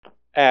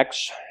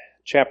Acts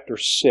chapter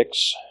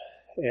 6,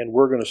 and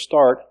we're going to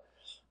start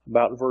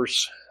about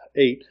verse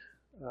 8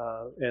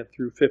 and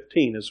through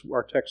 15 is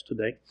our text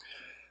today.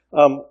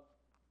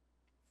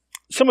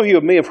 Some of you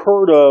may have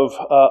heard of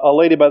a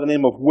lady by the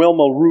name of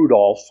Wilma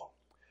Rudolph.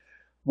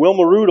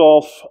 Wilma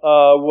Rudolph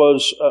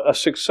was a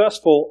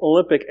successful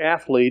Olympic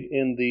athlete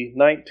in the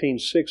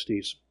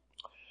 1960s.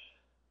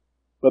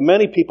 But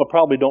many people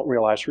probably don't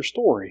realize her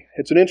story.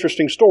 It's an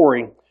interesting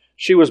story.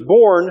 She was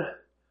born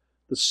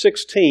the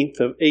 16th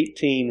of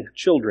 18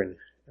 children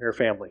in her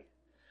family.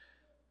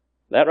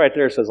 That right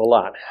there says a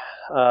lot.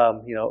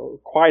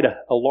 Quite a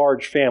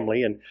large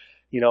family. And,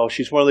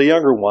 she's one of the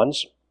younger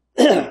ones.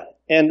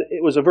 And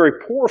it was a very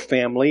poor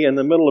family in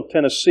the middle of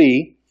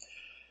Tennessee.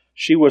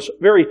 She was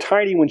very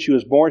tiny when she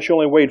was born. She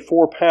only weighed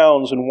 4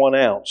 pounds and 1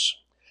 ounce.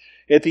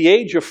 At the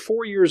age of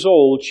 4 years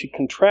old, she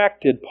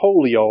contracted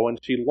polio and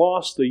she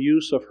lost the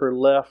use of her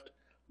left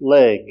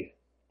leg.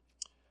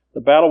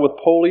 The battle with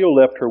polio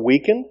left her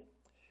weakened,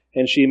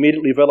 and she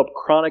immediately developed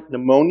chronic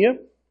pneumonia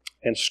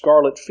and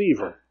scarlet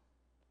fever.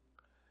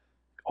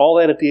 All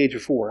that at the age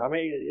of 4. I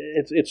mean,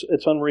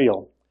 it's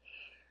unreal.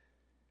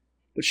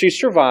 But she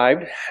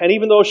survived, and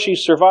even though she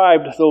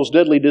survived those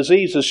deadly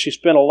diseases, she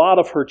spent a lot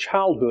of her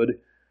childhood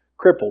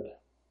crippled.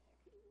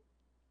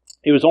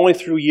 It was only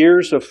through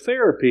years of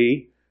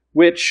therapy,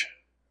 which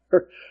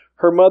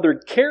her mother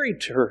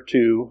carried her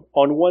to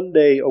on 1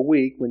 day a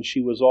week when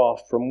she was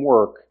off from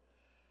work,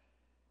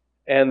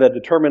 and the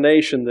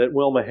determination that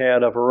Wilma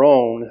had of her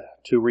own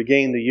to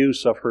regain the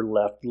use of her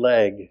left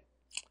leg.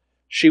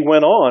 She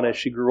went on, as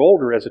she grew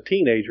older as a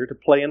teenager, to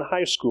play in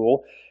high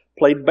school,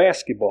 played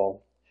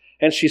basketball,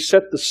 and she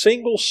set the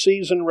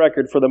single-season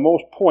record for the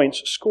most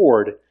points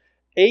scored,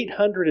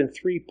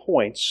 803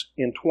 points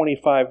in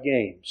 25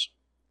 games.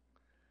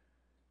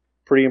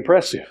 Pretty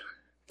impressive.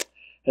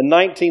 In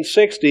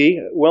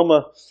 1960,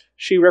 Wilma,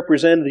 she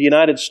represented the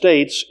United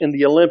States in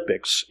the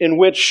Olympics, in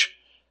which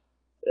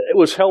it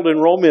was held in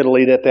Rome,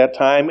 Italy at that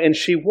time, and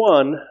she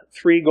won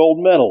 3 gold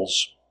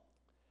medals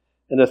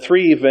in the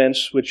 3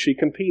 events which she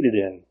competed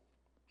in.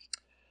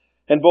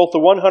 And both the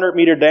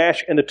 100-meter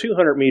dash and the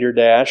 200-meter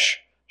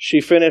dash,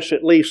 she finished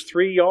at least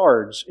 3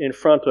 yards in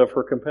front of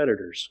her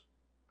competitors.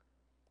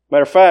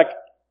 Matter of fact,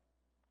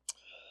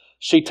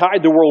 she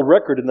tied the world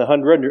record in the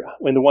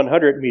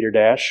 100-meter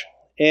dash,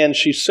 and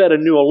she set a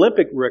new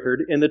Olympic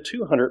record in the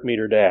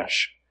 200-meter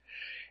dash.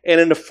 And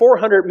in the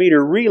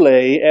 400-meter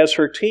relay, as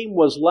her team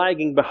was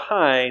lagging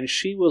behind,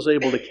 she was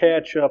able to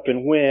catch up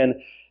and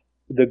win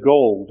the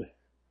gold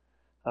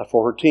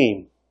for her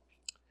team.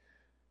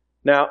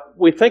 Now,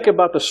 we think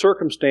about the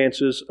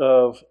circumstances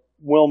of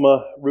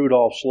Wilma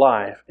Rudolph's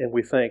life, and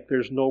we think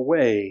there's no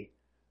way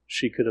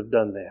she could have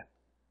done that.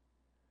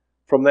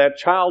 From that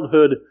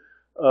childhood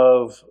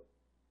of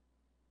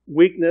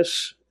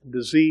weakness,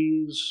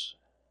 disease,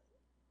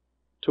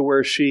 to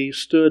where she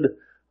stood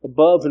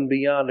above and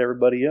beyond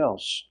everybody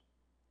else.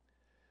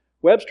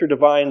 Webster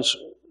defines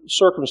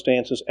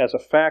circumstances as a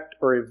fact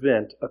or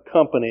event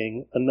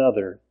accompanying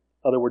another.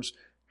 In other words,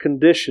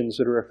 conditions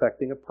that are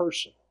affecting a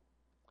person.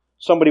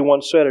 Somebody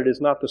once said it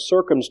is not the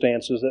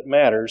circumstances that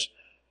matters,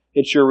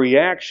 it's your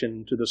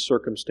reaction to the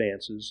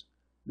circumstances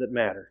that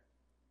matter.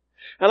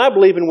 And I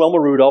believe in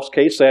Wilma Rudolph's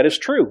case that is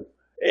true.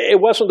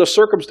 It wasn't the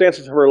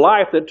circumstances of her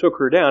life that took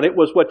her down. It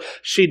was what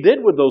she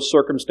did with those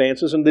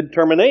circumstances and the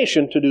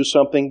determination to do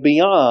something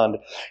beyond.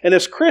 And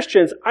as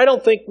Christians, I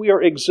don't think we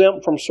are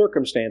exempt from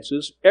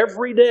circumstances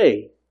every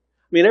day.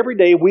 I mean, every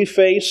day we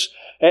face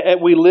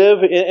and we live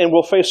and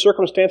we'll face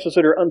circumstances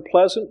that are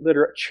unpleasant, that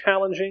are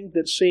challenging,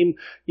 that seem,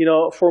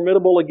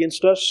 formidable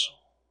against us.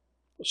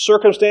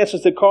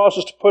 Circumstances that cause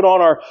us to put on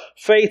our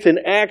faith in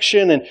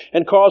action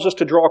and cause us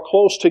to draw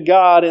close to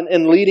God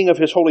and leading of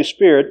His Holy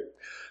Spirit.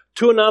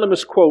 2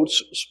 anonymous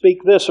quotes speak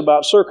this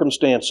about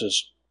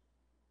circumstances.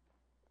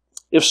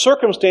 If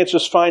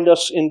circumstances find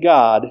us in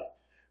God,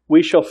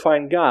 we shall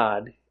find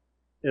God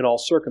in all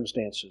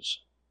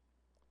circumstances.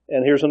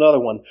 And here's another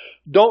one.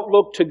 Don't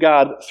look to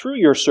God through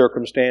your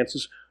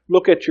circumstances.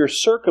 Look at your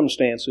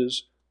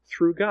circumstances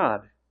through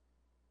God.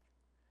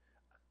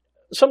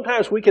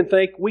 Sometimes we can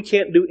think we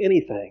can't do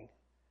anything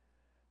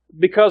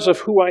because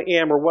of who I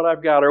am or what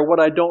I've got or what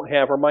I don't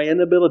have or my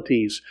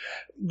inabilities.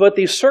 But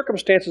these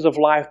circumstances of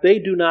life, they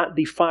do not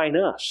define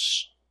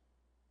us.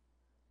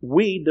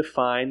 We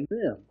define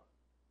them.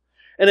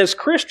 And as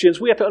Christians,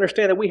 we have to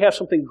understand that we have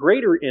something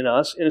greater in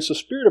us, and it's the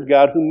Spirit of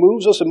God who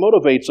moves us and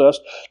motivates us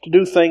to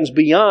do things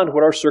beyond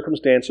what our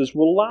circumstances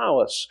will allow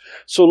us.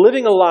 So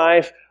living a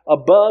life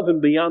above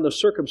and beyond the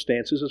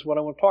circumstances is what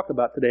I want to talk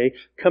about today,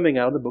 coming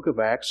out of the book of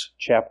Acts,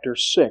 chapter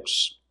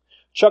 6.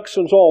 Chuck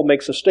Swindoll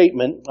makes a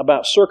statement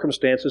about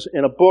circumstances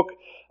in a book,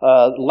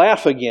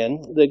 Laugh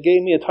Again, that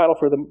gave me a title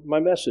for my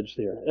message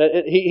there.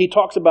 He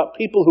talks about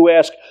people who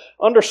ask,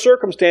 under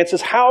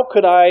circumstances, how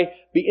could I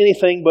be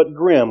anything but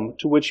grim?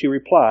 To which he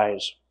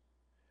replies,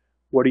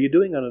 what are you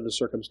doing under the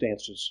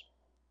circumstances?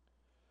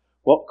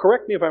 Well,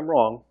 correct me if I'm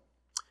wrong,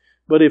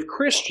 but if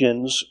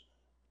Christians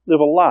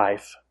live a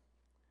life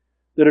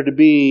that are to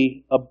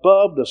be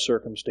above the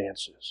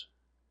circumstances,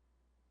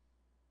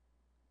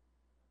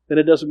 then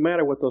it doesn't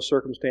matter what those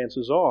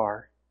circumstances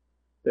are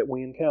that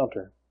we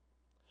encounter.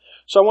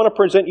 So I want to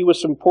present you with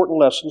some important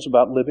lessons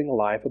about living a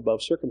life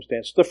above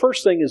circumstance. The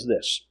first thing is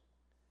this,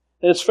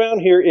 and it's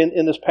found here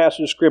in this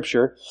passage of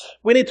Scripture.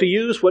 We need to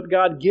use what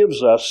God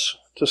gives us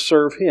to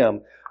serve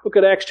Him. Look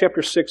at Acts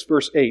chapter 6,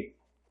 verse 8.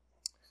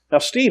 Now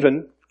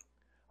Stephen,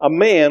 a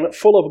man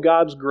full of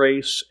God's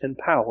grace and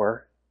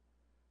power,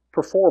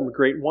 performed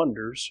great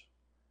wonders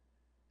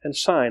and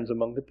signs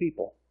among the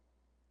people.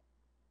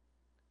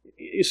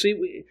 You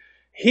see,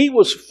 he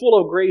was full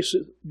of grace,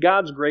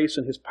 God's grace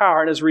and His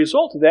power, and as a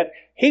result of that,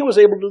 he was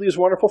able to do these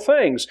wonderful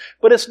things.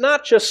 But it's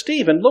not just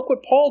Stephen. Look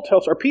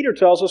what Peter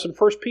tells us in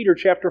 1 Peter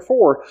chapter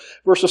 4,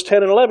 verses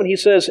 10 and 11. He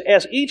says,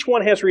 "As each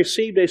one has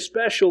received a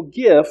special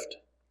gift,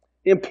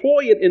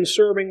 employ it in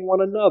serving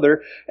one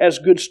another as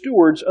good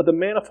stewards of the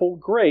manifold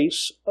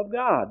grace of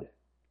God.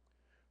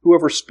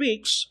 Whoever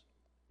speaks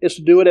is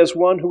to do it as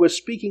one who is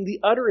speaking the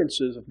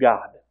utterances of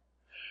God.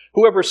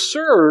 Whoever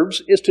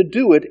serves is to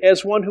do it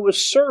as one who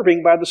is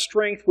serving by the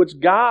strength which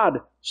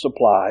God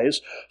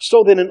supplies,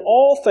 so that in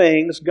all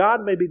things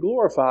God may be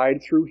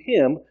glorified through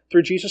Him,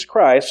 through Jesus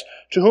Christ,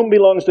 to whom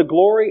belongs the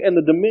glory and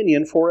the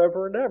dominion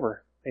forever and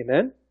ever."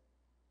 Amen?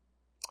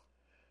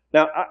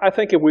 Now, I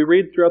think if we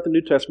read throughout the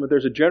New Testament,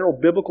 there's a general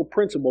biblical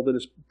principle that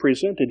is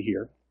presented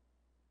here,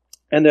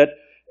 and that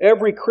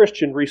every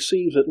Christian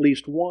receives at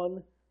least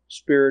one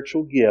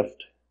spiritual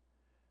gift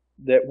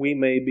that we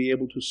may be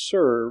able to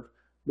serve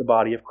the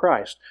body of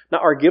Christ. Now,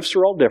 our gifts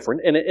are all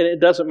different, and it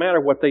doesn't matter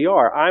what they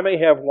are. I may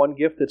have one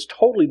gift that's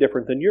totally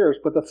different than yours,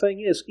 but the thing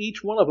is,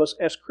 each one of us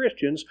as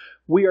Christians,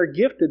 we are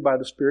gifted by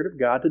the Spirit of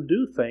God to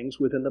do things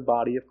within the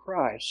body of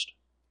Christ.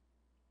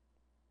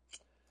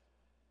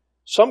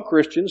 Some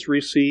Christians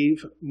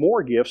receive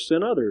more gifts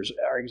than others.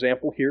 Our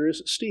example here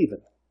is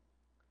Stephen.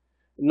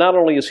 Not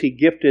only is he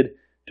gifted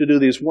to do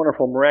these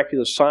wonderful,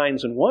 miraculous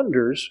signs and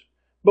wonders,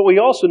 but we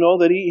also know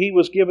that he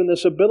was given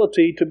this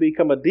ability to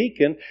become a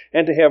deacon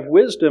and to have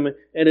wisdom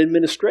and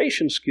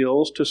administration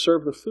skills to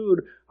serve the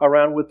food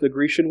around with the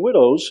Grecian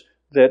widows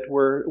that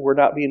were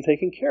not being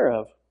taken care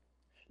of.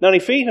 Now in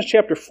Ephesians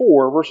chapter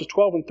 4, verses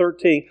 12 and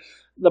 13,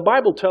 the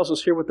Bible tells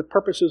us here what the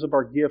purposes of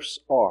our gifts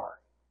are.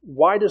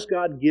 Why does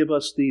God give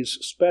us these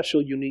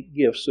special, unique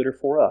gifts that are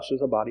for us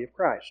as a body of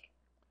Christ?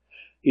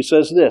 He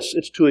says this,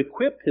 it's to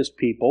equip His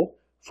people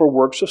for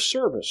works of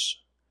service,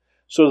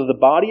 so that the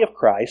body of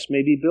Christ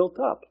may be built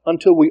up,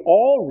 until we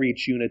all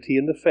reach unity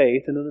in the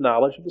faith and in the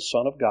knowledge of the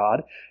Son of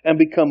God, and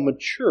become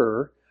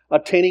mature,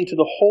 attaining to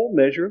the whole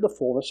measure of the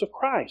fullness of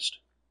Christ.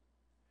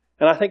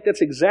 And I think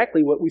that's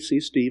exactly what we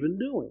see Stephen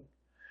doing.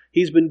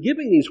 He's been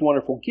giving these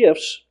wonderful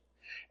gifts,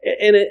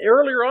 and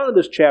earlier on in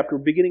this chapter,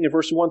 beginning in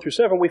verses 1 through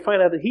 7, we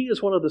find out that he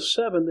is one of the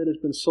 7 that has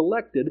been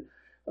selected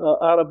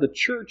out of the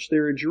church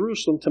there in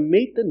Jerusalem to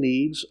meet the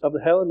needs of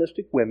the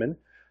Hellenistic women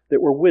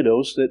that were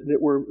widows,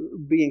 that were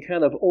being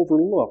kind of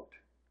overlooked.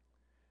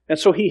 And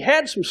so he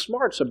had some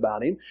smarts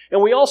about him,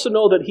 and we also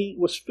know that he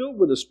was filled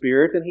with the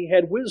Spirit and he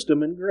had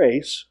wisdom and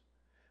grace.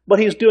 But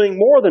he's doing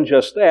more than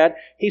just that.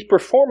 He's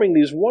performing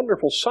these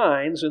wonderful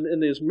signs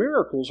and these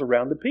miracles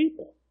around the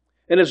people.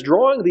 And it's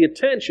drawing the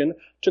attention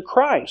to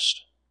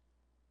Christ.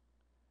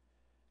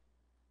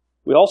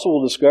 We also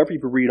will discover,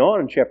 if you read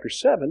on in chapter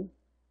 7,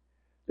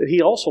 that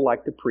he also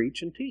liked to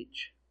preach and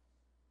teach,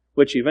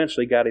 which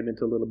eventually got him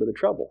into a little bit of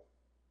trouble.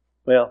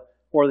 Well,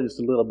 more than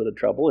just a little bit of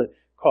trouble, it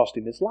cost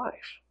him his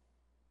life.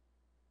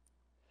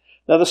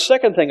 Now, the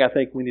second thing I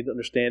think we need to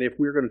understand, if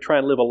we're going to try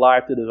and live a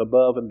life that is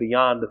above and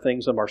beyond the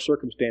things that our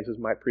circumstances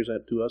might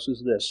present to us,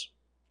 is this.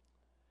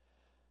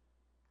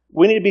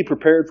 We need to be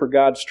prepared for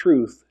God's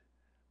truth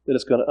that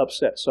is going to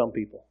upset some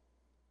people.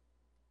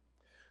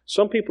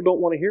 Some people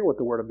don't want to hear what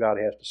the Word of God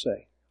has to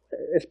say.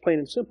 It's plain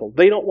and simple.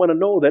 They don't want to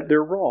know that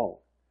they're wrong.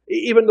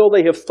 Even though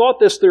they have thought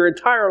this their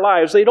entire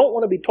lives, they don't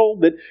want to be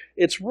told that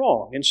it's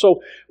wrong. And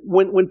so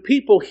when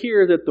people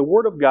hear that the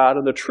Word of God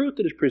and the truth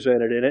that is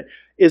presented in it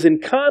is in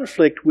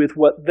conflict with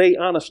what they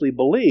honestly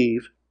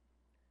believe,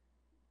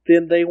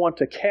 then they want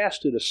to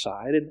cast it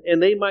aside,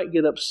 and they might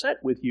get upset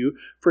with you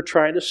for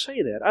trying to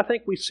say that. I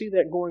think we see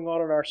that going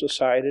on in our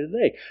society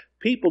today.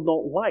 People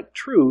don't like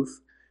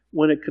truth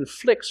when it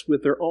conflicts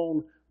with their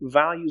own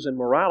values and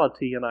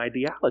morality and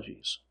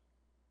ideologies.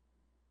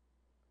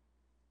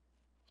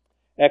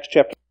 Acts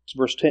chapter 6,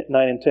 verse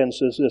 9 and 10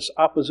 says this,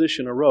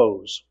 opposition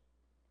arose.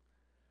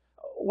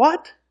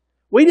 What?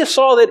 We just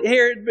saw that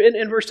here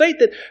in verse 8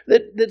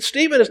 that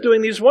Stephen is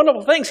doing these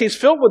wonderful things. He's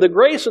filled with the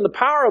grace and the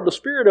power of the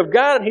Spirit of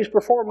God, and he's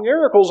performing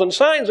miracles and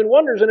signs and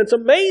wonders, and it's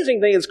an amazing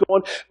thing that's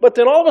going on. But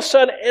then all of a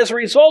sudden, as a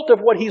result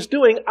of what he's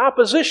doing,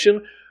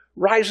 opposition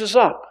rises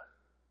up.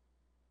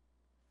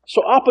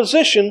 So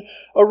opposition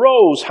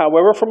arose,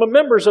 however, from the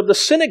members of the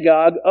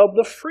synagogue of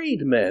the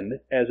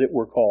freedmen, as it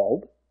were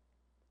called.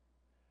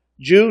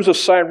 Jews of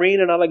Cyrene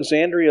and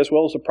Alexandria, as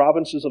well as the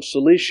provinces of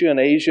Cilicia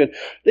and Asia,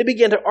 they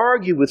began to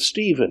argue with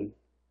Stephen,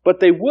 but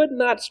they could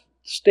not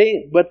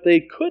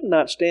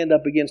stand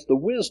up against the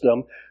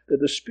wisdom that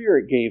the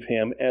Spirit gave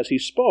him as he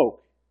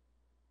spoke.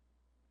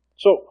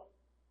 So,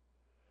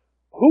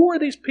 who are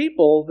these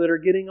people that are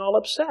getting all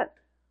upset?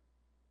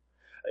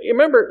 You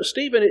remember,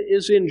 Stephen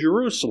is in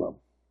Jerusalem.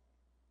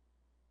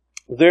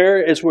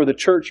 There is where the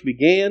church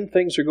began.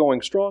 Things are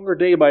going stronger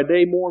day by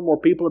day. More and more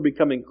people are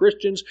becoming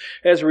Christians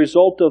as a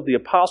result of the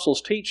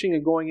apostles' teaching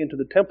and going into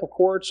the temple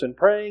courts and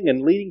praying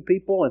and leading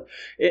people.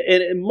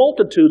 And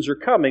multitudes are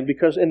coming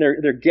and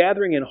they're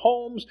gathering in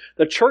homes.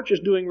 The church is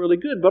doing really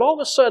good. But all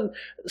of a sudden,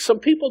 some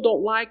people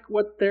don't like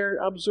what they're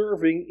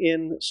observing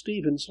in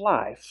Stephen's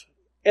life.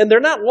 And they're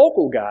not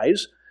local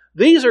guys.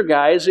 These are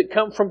guys that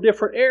come from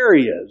different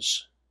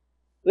areas.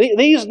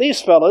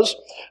 These fellows,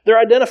 they're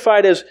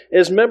identified as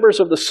members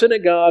of the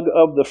synagogue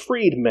of the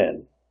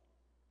freedmen.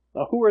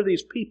 Now, who are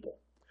these people?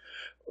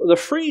 The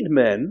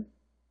freedmen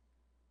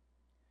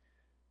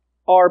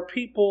are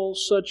people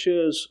such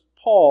as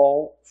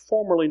Paul,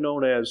 formerly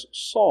known as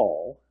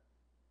Saul,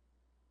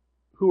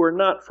 who are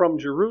not from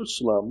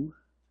Jerusalem,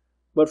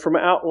 but from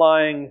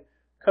outlying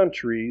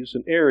countries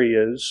and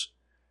areas,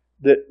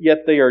 that yet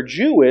they are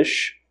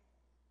Jewish,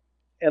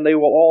 and they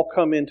will all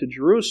come into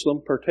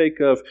Jerusalem,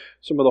 partake of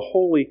some of the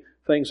holy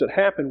things that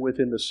happen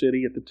within the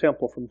city at the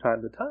temple from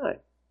time to time.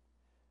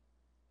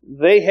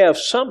 They have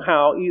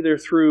somehow, either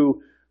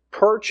through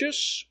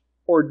purchase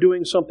or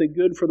doing something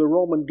good for the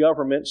Roman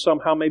government,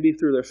 somehow maybe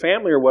through their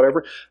family or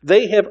whatever,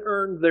 they have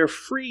earned their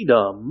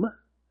freedom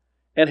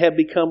and have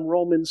become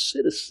Roman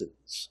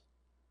citizens.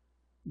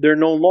 They're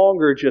no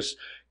longer just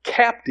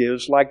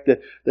captives like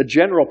the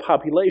general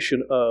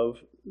population of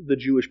the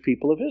Jewish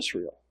people of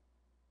Israel.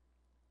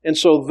 And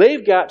so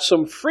they've got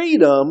some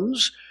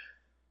freedoms,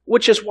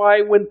 which is why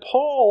when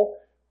Paul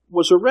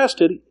was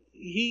arrested,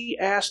 he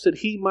asked that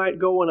he might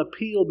go and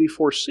appeal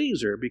before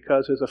Caesar,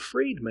 because as a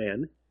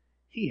freedman,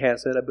 he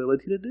has that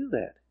ability to do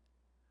that.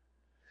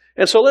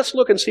 And so let's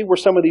look and see where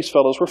some of these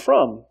fellows were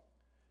from.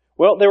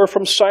 Well, they were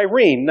from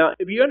Cyrene. Now,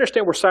 if you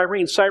understand where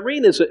Cyrene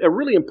is a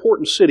really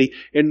important city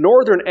in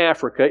northern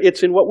Africa.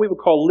 It's in what we would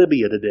call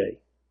Libya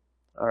today.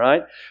 All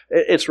right?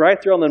 It's right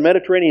there on the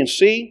Mediterranean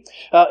Sea.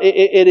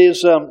 It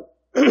is...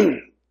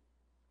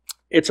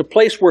 It's a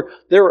place where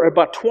there are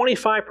about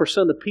 25%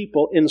 of the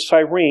people in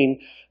Cyrene,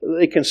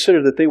 they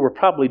consider that they were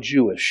probably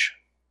Jewish.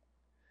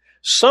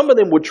 Some of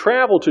them would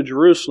travel to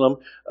Jerusalem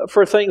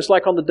for things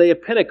like on the day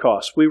of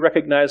Pentecost. We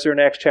recognize there in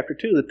Acts chapter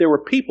 2 that there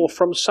were people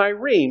from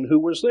Cyrene who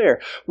was there.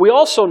 We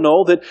also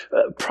know that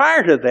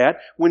prior to that,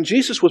 when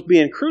Jesus was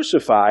being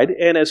crucified,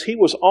 and as he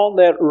was on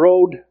that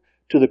road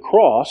to the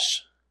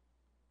cross,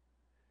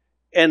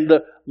 and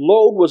the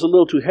load was a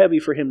little too heavy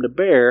for him to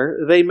bear,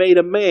 they made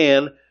a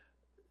man,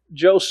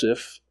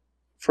 Joseph,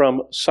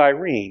 from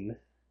Cyrene,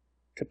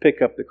 to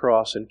pick up the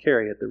cross and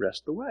carry it the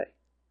rest of the way.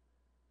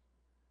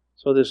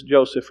 So this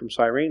Joseph from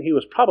Cyrene, he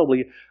was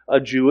probably a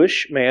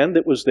Jewish man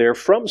that was there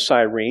from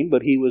Cyrene,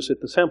 but he was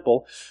at the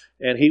temple,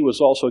 and he was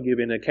also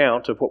giving an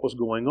account of what was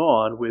going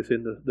on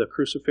within the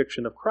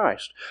crucifixion of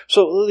Christ.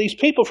 So these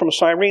people from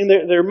Cyrene,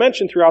 they're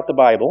mentioned throughout the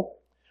Bible,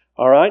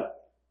 all right?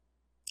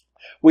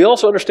 We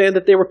also understand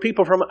that there were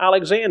people from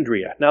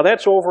Alexandria. Now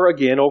that's over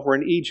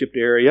in Egypt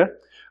area,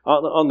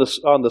 on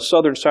the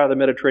southern side of the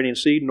Mediterranean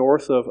Sea,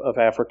 north of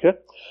Africa.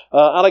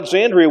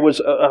 Alexandria was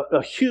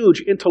a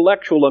huge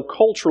intellectual and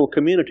cultural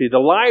community. The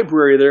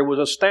library there was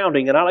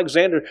astounding, and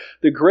Alexander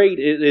the Great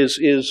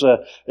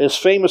is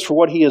famous for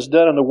what he has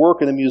done in the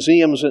work in the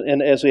museums,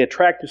 and as they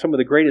attracted some of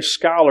the greatest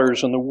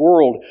scholars in the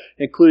world,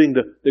 including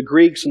the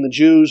Greeks and the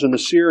Jews and the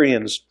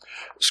Syrians.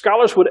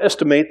 Scholars would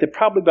estimate that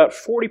probably about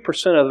 40%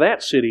 of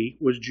that city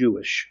was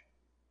Jewish.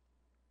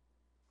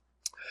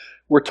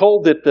 We're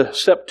told that the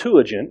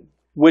Septuagint,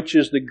 which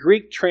is the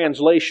Greek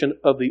translation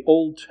of the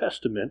Old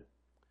Testament,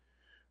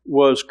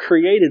 was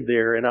created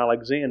there in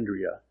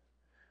Alexandria.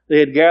 They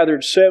had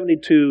gathered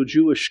 72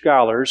 Jewish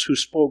scholars who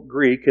spoke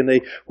Greek, and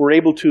they were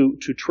able to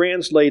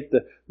translate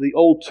the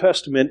Old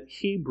Testament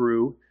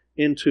Hebrew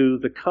into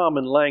the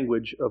common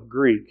language of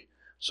Greek,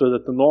 so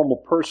that the normal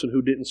person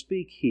who didn't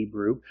speak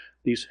Hebrew,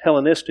 these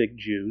Hellenistic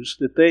Jews,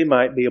 that they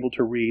might be able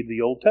to read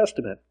the Old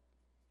Testament.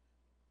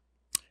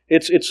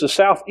 It's the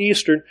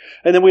southeastern,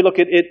 and then we look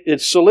at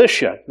it's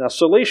Cilicia. Now,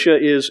 Cilicia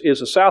is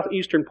the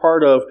southeastern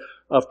part of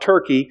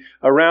Turkey,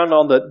 around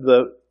on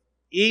the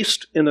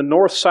east and the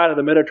north side of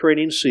the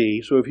Mediterranean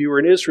Sea. So if you were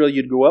in Israel,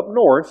 you'd go up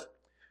north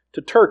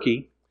to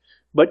Turkey,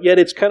 but yet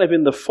it's kind of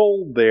in the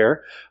fold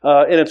there,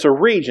 and it's a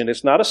region.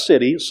 It's not a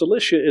city.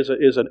 Cilicia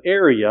is an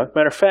area.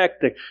 Matter of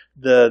fact,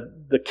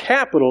 the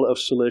capital of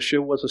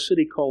Cilicia was a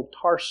city called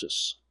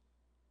Tarsus,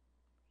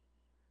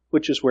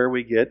 which is where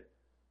we get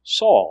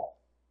Saul.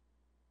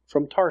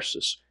 From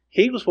Tarsus.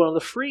 He was one of the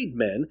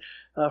freedmen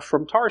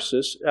from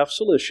Tarsus of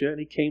Cilicia, and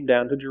he came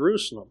down to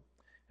Jerusalem.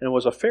 And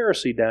was a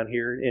Pharisee down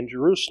here in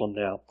Jerusalem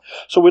now.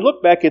 So we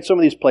look back at some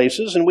of these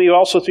places, and we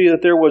also see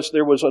that there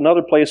was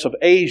another place of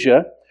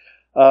Asia,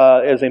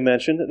 as I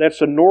mentioned. That's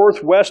the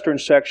northwestern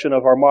section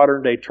of our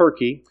modern-day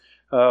Turkey.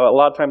 A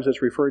lot of times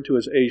it's referred to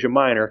as Asia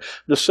Minor.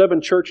 The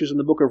 7 churches in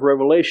the book of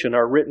Revelation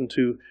are written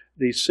to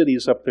these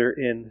cities up there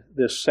in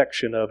this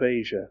section of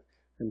Asia,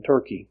 in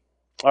Turkey.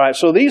 All right,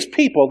 so these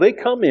people, they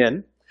come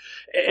in,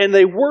 And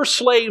they were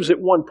slaves at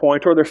one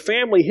point, or their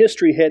family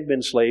history had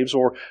been slaves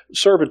or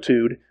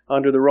servitude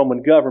under the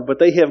Roman government, but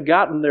they have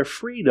gotten their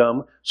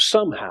freedom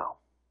somehow.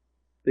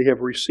 They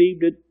have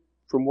received it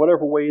from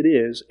whatever way it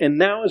is. And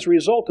now as a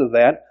result of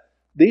that,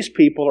 these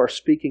people are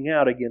speaking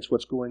out against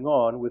what's going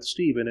on with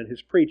Stephen and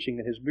his preaching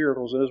and his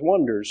miracles and his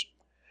wonders.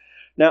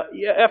 Now,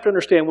 you have to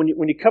understand, when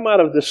you come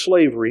out of this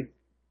slavery,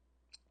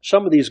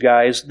 some of these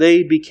guys,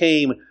 they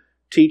became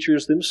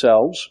teachers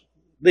themselves.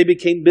 They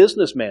became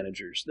business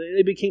managers.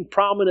 They became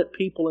prominent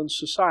people in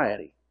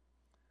society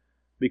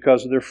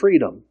because of their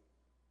freedom.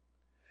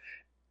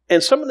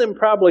 And some of them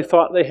probably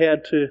thought they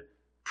had to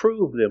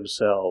prove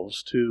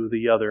themselves to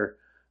the other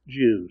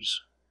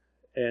Jews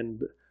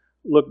and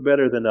look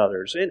better than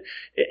others.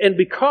 And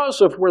because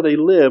of where they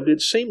lived,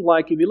 it seemed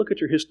like, if you look at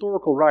your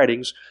historical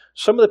writings,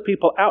 some of the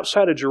people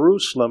outside of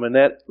Jerusalem in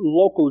that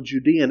local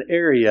Judean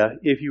area,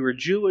 if you were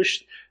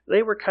Jewish,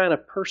 they were kind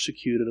of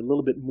persecuted a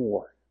little bit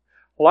more.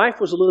 Life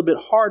was a little bit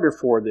harder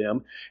for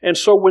them. And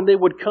so when they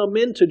would come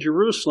into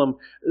Jerusalem,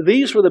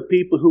 these were the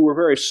people who were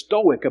very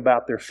stoic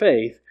about their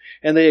faith,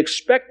 and they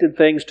expected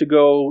things to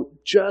go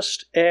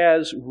just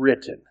as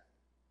written.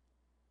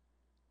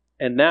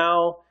 And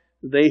now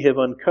they have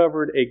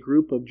uncovered a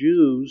group of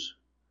Jews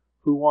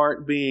who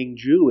aren't being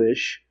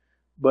Jewish,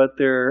 but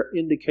they're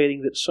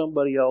indicating that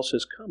somebody else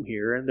has come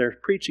here, and they're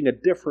preaching a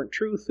different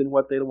truth than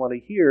what they want to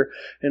hear,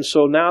 and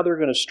so now they're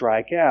going to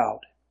strike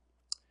out.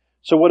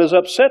 So what has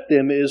upset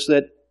them is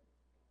that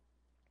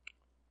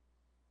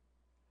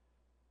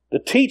the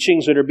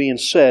teachings that are being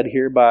said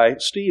here by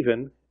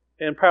Stephen,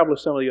 and probably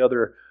some of the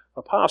other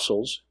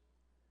apostles,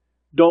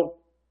 don't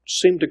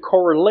seem to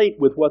correlate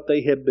with what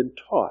they have been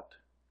taught.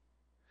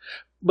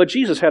 But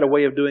Jesus had a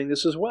way of doing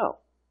this as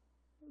well.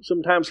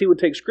 Sometimes he would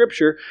take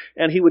Scripture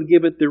and he would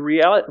give it the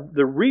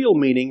real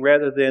meaning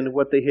rather than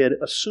what they had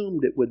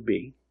assumed it would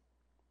be.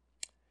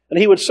 And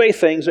he would say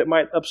things that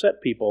might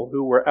upset people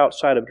who were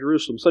outside of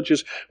Jerusalem, such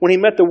as when he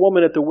met the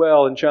woman at the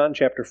well in John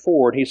chapter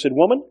 4, and he said,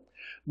 "Woman,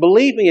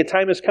 believe me, a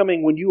time is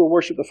coming when you will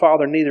worship the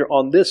Father neither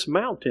on this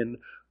mountain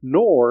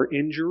nor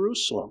in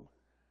Jerusalem."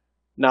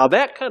 Now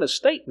that kind of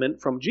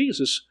statement from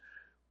Jesus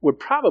would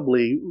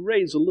probably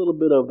raise a little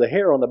bit of the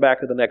hair on the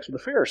back of the necks of the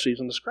Pharisees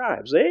and the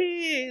scribes.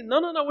 Hey, no,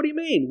 what do you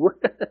mean?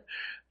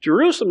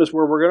 Jerusalem is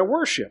where we're going to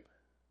worship.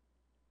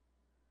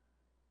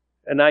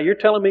 And now you're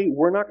telling me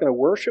we're not going to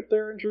worship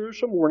there in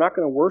Jerusalem? We're not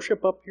going to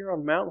worship up here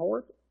on Mount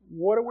Horeb?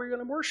 What are we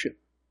going to worship?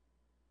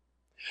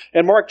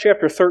 In Mark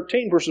chapter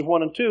 13, verses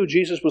 1 and 2,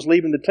 Jesus was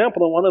leaving the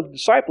temple, and one of the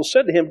disciples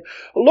said to him,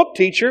 "Look,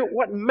 teacher,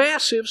 what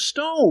massive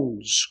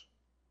stones!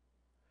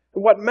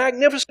 What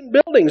magnificent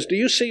buildings! Do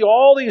you see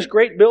all these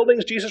great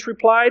buildings?" Jesus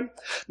replied,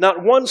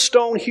 "Not one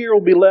stone here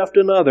will be left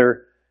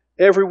another.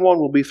 Every one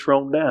will be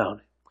thrown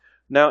down."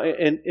 Now,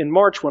 in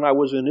March when I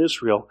was in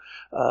Israel,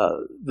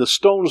 the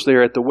stones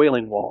there at the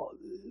Wailing Wall,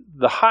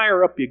 the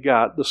higher up you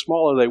got, the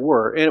smaller they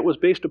were. And it was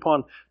based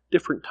upon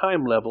different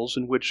time levels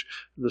in which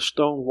the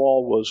stone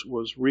wall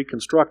was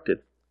reconstructed.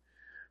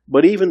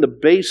 But even the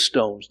base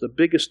stones, the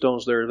biggest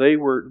stones there, they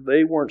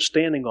weren't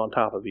standing on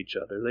top of each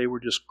other. They were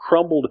just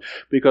crumbled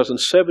because in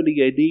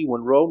 70 AD,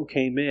 when Rome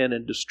came in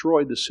and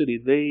destroyed the city,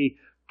 they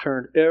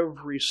turned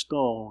every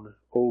stone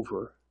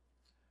over.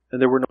 And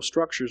there were no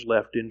structures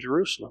left in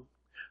Jerusalem.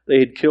 They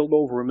had killed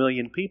over 1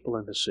 million people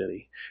in the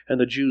city, and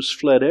the Jews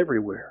fled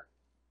everywhere.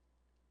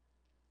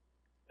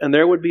 And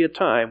there would be a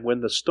time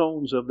when the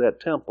stones of that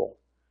temple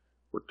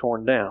were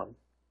torn down.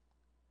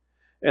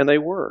 And they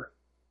were.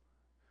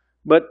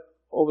 But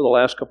over the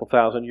last couple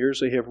thousand years,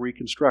 they have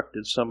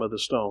reconstructed some of the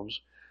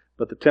stones.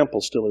 But the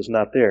temple still is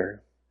not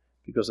there,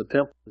 because the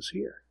temple is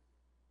here.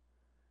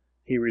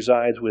 He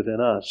resides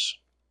within us.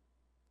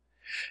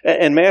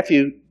 And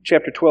Matthew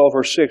chapter 12,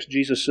 verse 6,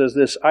 Jesus says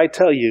this, "I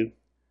tell you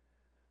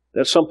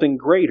that something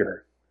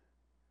greater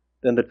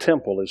than the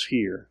temple is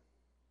here."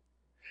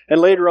 And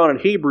later on in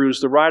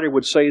Hebrews, the writer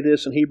would say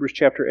this in Hebrews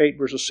chapter 8,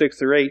 verses 6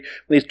 through 8,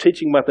 when he's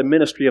teaching about the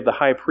ministry of the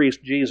high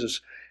priest,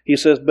 Jesus. He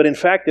says, "But in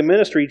fact, the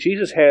ministry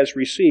Jesus has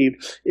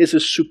received is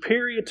as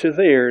superior to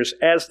theirs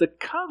as the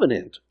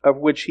covenant of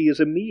which he is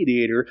a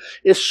mediator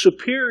is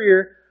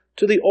superior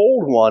to the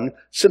old one,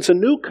 since a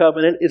new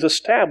covenant is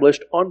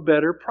established on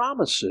better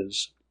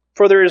promises.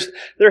 For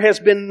there has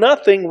been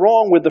nothing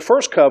wrong with the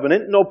first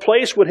covenant. No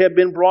place would have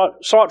been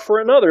sought for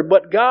another.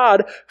 But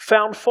God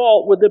found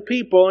fault with the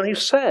people, and he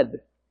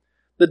said,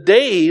 'The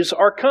days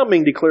are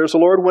coming, declares the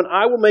Lord, when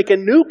I will make a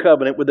new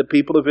covenant with the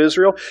people of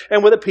Israel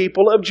and with the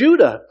people of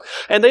Judah.'"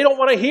 And they don't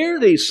want to hear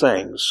these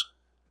things.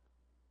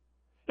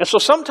 And so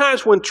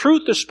sometimes when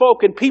truth is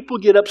spoken, people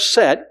get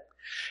upset.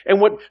 And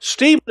what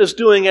Stephen is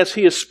doing as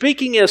he is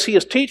speaking, as he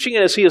is teaching,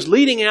 as he is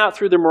leading out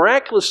through the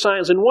miraculous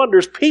signs and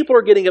wonders, people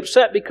are getting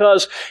upset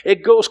because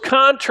it goes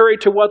contrary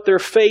to what their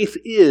faith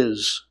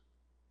is.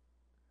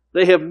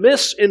 They have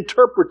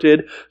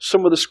misinterpreted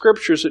some of the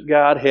scriptures that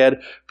God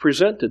had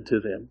presented to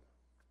them.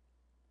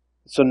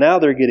 So now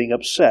they're getting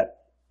upset,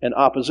 and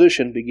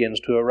opposition begins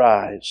to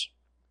arise.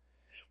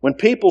 When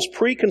people's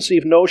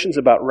preconceived notions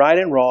about right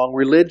and wrong,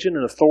 religion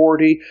and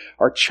authority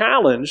are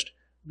challenged,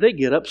 they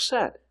get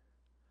upset.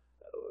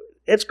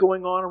 It's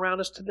going on around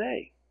us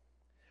today.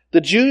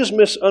 The Jews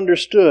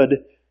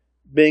misunderstood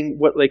being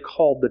what they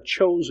called the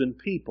chosen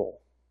people.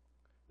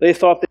 They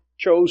thought they were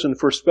chosen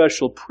for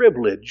special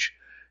privilege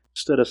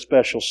instead of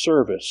special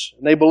service.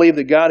 And they believed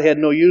that God had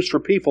no use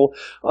for people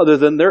other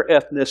than their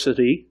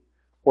ethnicity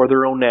or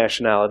their own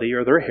nationality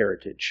or their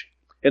heritage.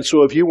 And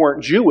so if you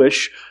weren't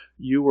Jewish,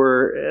 you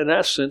were, in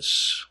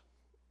essence,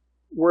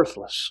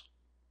 worthless.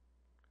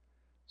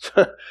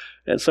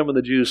 And some of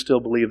the Jews still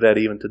believe that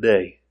even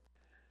today.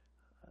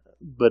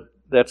 But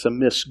that's a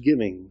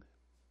misgiving.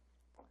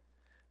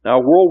 Now,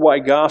 a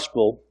worldwide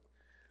gospel,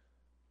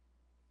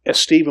 as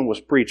Stephen was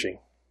preaching,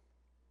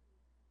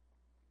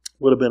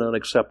 would have been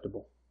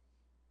unacceptable.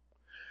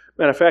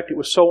 Matter of fact, it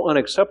was so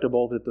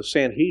unacceptable that the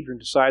Sanhedrin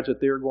decides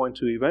that they are going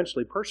to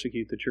eventually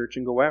persecute the church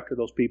and go after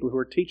those people who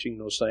are teaching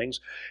those things.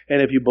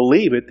 And if you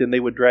believe it, then they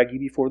would drag you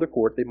before the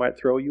court. They might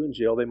throw you in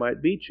jail. They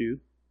might beat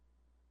you.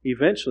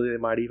 Eventually, they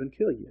might even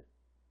kill you.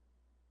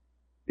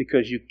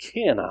 Because you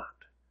cannot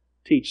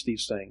teach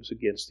these things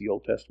against the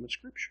Old Testament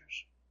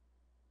Scriptures.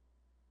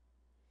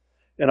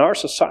 In our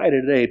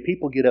society today,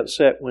 people get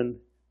upset when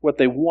what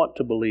they want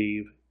to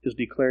believe is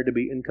declared to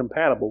be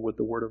incompatible with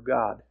the Word of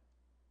God.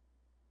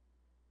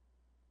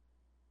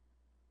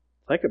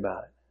 Think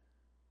about it.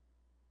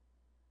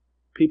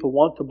 People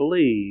want to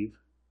believe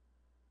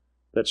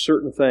that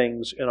certain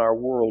things in our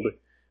world,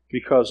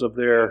 because of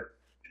their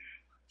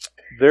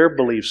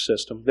belief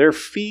system, their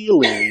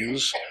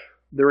feelings,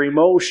 their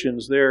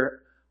emotions,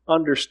 their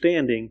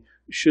understanding,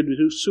 should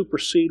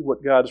supersede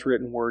what God's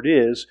written Word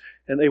is,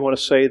 and they want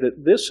to say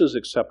that this is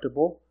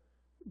acceptable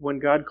when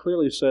God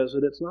clearly says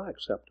that it's not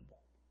acceptable.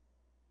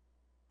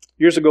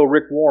 Years ago,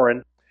 Rick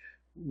Warren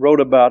wrote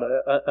about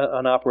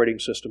an operating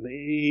system.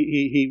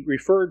 He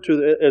referred to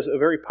it as a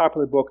very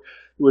popular book.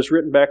 It was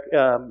written back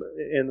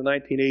in the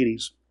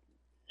 1980s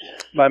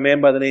by a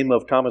man by the name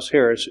of Thomas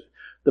Harris.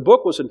 The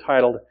book was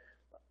entitled,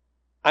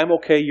 I'm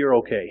Okay, You're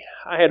Okay.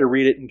 I had to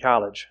read it in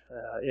college.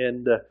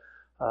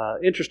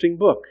 Interesting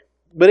book.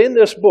 But in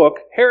this book,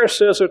 Harris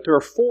says that there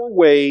are 4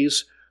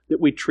 ways that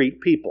we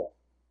treat people.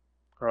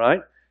 All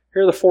right?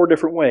 Here are the 4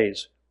 different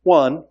ways.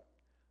 1,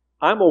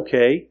 I'm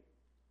okay.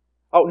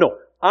 Oh, no,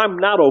 I'm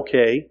not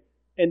okay,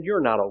 and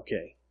you're not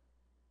okay.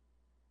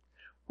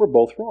 We're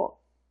both wrong.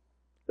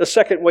 The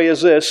second way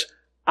is this,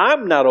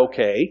 I'm not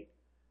okay,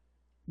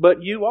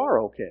 but you are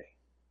okay.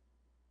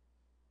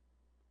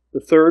 The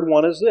third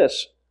one is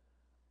this,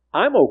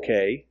 I'm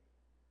okay,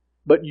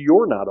 but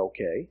you're not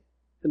okay.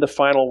 And the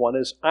final one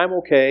is, I'm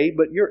okay,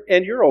 but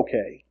you're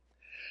okay.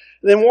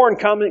 And then Warren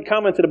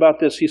commented about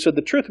this. He said,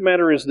 the truth of the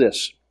matter is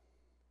this.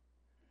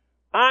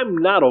 I'm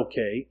not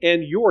okay,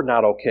 and you're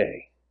not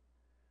okay.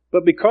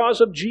 But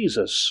because of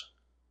Jesus,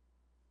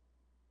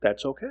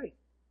 that's okay.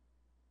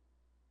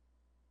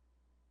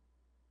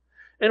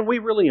 And we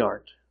really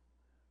aren't.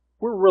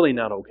 We're really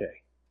not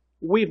okay.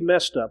 We've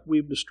messed up.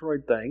 We've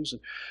destroyed things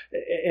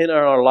in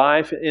our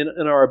life, in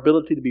our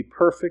ability to be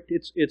perfect.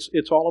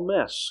 It's all a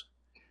mess.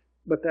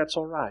 But that's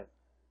all right.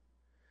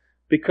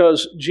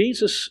 Because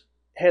Jesus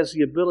has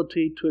the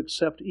ability to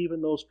accept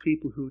even those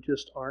people who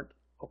just aren't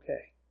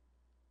okay.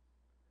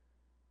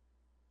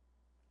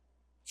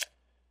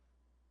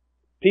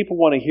 People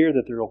want to hear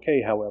that they're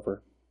okay,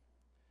 however.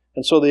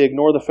 And so they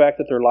ignore the fact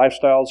that their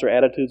lifestyles, their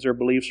attitudes, their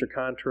beliefs are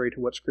contrary to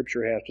what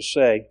Scripture has to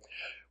say.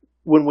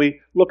 When we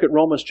look at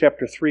Romans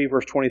chapter 3,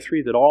 verse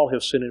 23, that all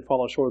have sinned and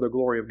fallen short of the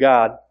glory of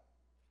God,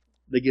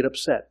 they get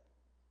upset.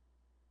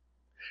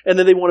 And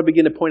then they want to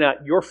begin to point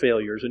out your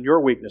failures and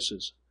your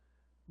weaknesses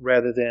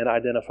rather than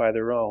identify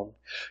their own.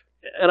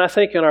 And I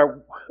think in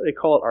they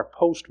call it our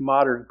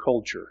postmodern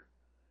culture.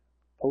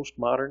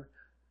 Postmodern?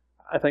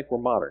 I think we're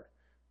modern.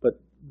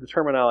 But the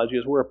terminology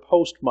is we're a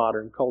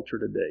postmodern culture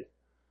today.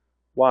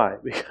 Why?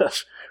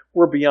 Because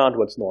we're beyond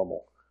what's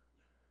normal.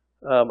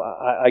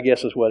 I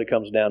guess is what it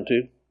comes down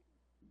to.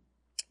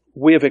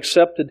 We have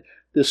accepted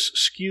this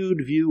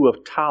skewed view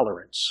of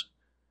tolerance.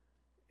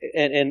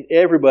 And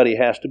everybody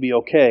has to be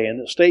okay. And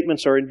the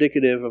statements are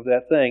indicative of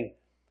that thing.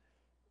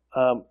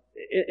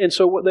 And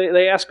so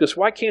they ask us,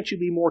 why can't you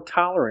be more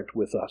tolerant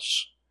with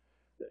us?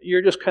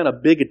 You're just kind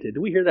of bigoted.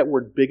 Do we hear that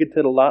word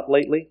bigoted a lot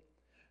lately?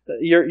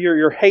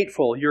 You're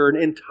hateful. You're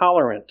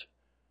intolerant.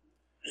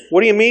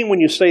 What do you mean when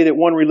you say that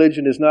one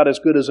religion is not as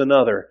good as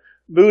another?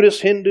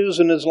 Buddhists, Hindus,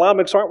 and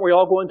Islamics, aren't we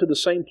all going to the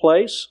same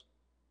place?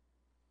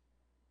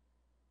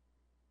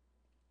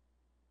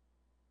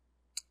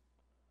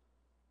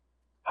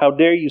 How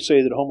dare you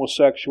say that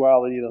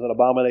homosexuality is an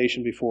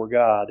abomination before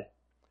God?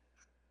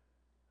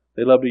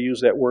 They love to use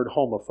that word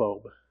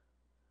homophobe.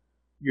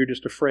 You're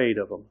just afraid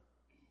of them.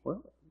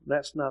 Well,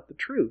 that's not the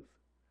truth.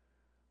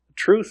 The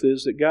truth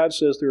is that God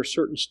says there are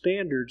certain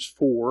standards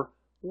for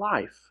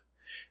life.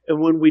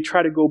 And when we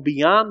try to go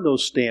beyond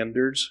those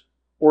standards,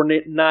 or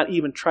not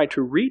even try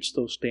to reach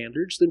those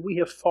standards, then we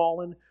have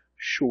fallen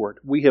short.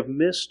 We have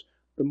missed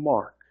the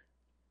mark.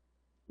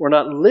 We're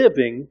not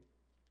living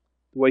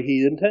the way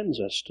He intends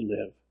us to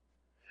live.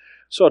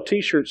 Saw a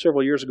t-shirt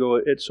several years ago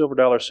at Silver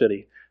Dollar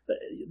City.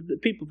 The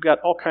people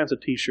got all kinds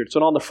of t-shirts,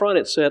 and on the front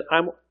it said,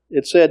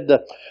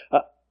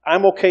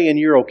 I'm okay and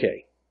you're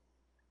okay.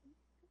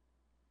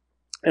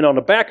 And on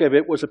the back of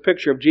it was a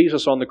picture of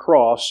Jesus on the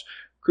cross,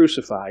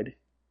 crucified.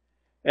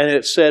 And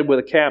it said with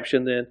a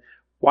caption then,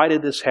 why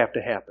did this have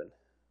to happen?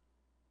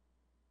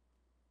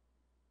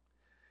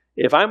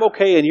 If I'm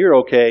okay and you're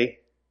okay,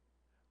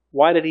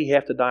 why did he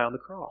have to die on the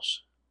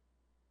cross?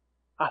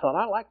 I thought,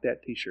 I like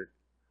that t-shirt.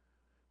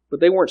 But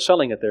they weren't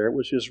selling it there. It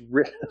was just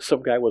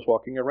some guy was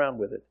walking around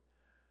with it.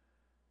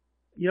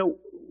 You know,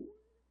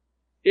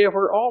 if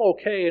we're all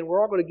okay and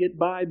we're all going to get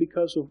by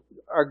because of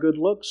our good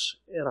looks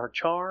and our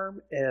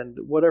charm and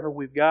whatever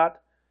we've got,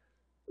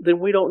 then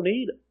we don't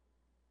need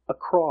a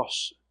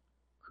cross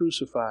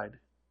crucified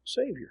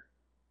Savior.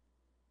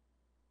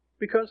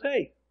 Because,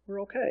 hey,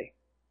 we're okay.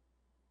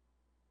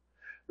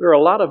 There are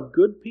a lot of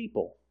good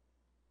people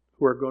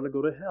who are going to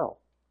go to hell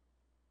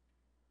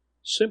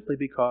simply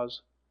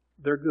because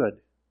they're good.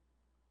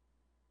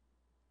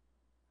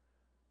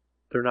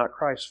 They're not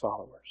Christ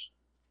followers.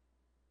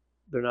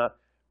 They're not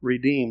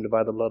redeemed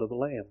by the blood of the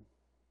Lamb.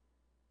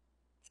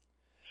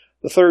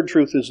 The third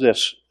truth is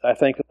this, I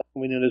think,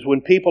 is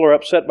when people are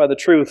upset by the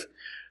truth,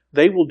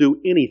 they will do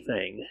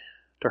anything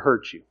to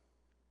hurt you.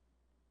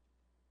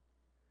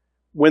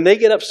 When they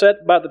get upset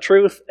about the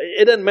truth,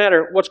 it doesn't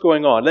matter what's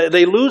going on.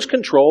 They lose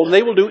control, and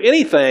they will do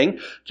anything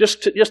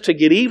just to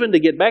get even, to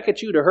get back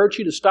at you, to hurt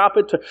you, to stop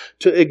it,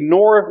 to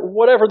ignore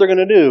whatever they're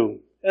going to do.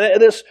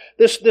 And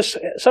this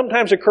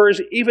sometimes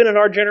occurs even in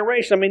our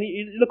generation. I mean,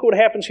 you look what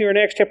happens here in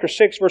Acts chapter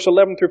 6, verse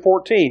 11 through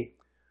 14.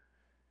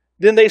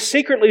 Then they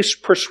secretly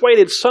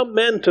persuaded some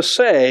men to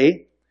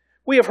say,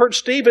 we have heard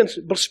Stephen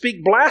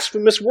speak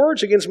blasphemous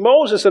words against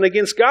Moses and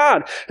against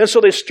God. And so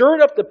they stirred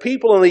up the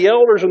people and the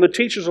elders and the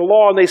teachers of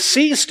law, and they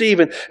seized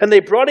Stephen, and they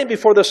brought him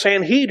before the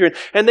Sanhedrin,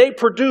 and they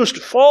produced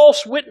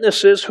false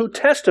witnesses who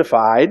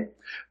testified,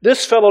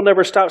 this fellow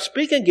never stopped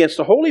speaking against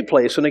the holy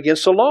place and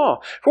against the law.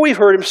 For we've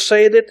heard him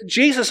say that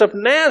Jesus of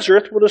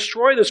Nazareth will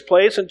destroy this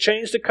place and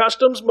change the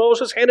customs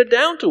Moses handed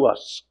down to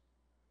us.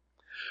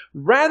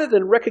 Rather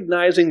than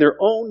recognizing their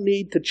own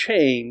need to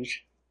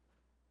change,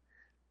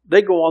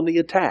 they go on the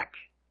attack.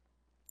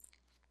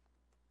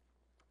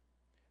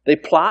 They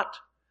plot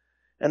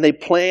and they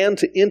plan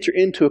to enter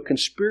into a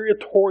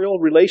conspiratorial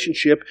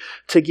relationship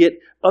to get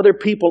other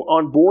people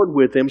on board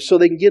with them so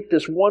they can get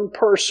this one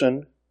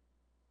person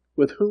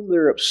with whom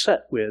they're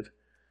upset with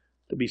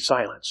to be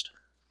silenced.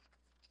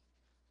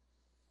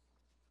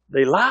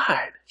 They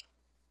lied.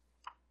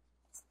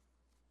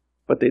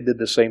 But they did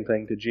the same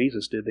thing to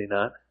Jesus, did they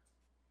not?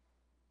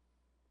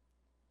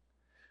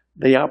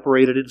 They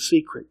operated in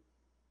secret.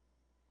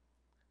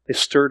 They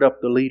stirred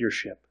up the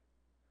leadership.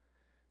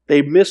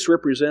 They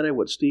misrepresented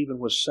what Stephen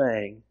was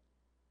saying,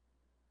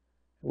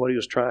 what he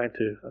was trying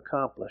to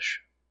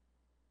accomplish.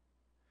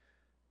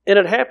 And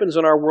it happens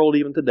in our world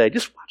even today.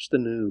 Just watch the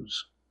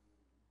news.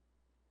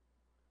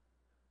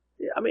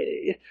 I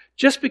mean,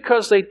 just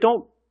because they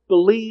don't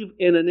believe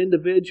in an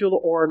individual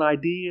or an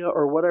idea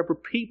or whatever,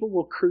 people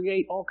will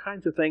create all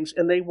kinds of things,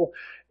 and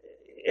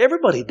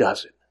everybody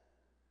does it.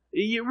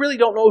 You really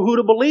don't know who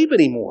to believe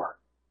anymore.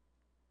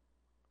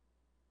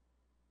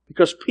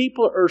 Because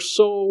people are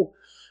so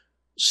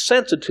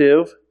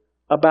sensitive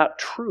about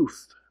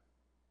truth.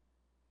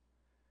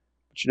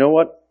 But you know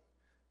what?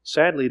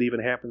 Sadly, it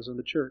even happens in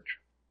the church.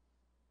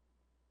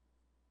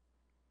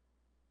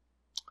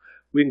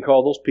 We can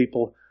call those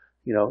people,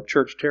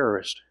 church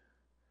terrorists.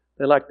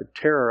 They like to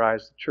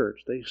terrorize the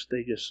church.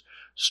 They just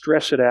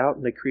stress it out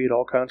and they create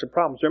all kinds of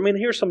problems. I mean,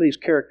 here's some of these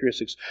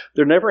characteristics.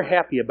 They're never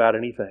happy about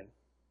anything.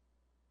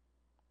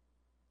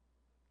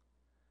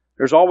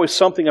 There's always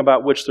something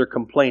about which they're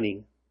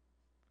complaining.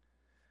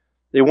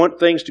 They want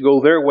things to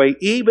go their way,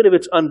 even if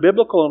it's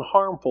unbiblical and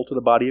harmful to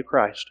the body of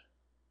Christ.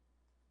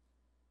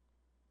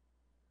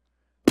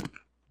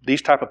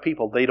 These type of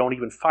people, they don't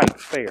even fight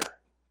fair.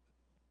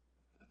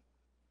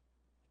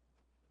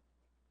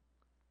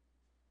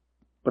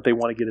 But they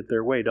want to get it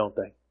their way, don't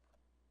they?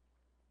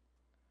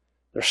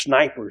 They're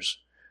snipers.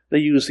 They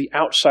use the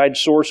outside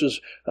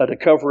sources to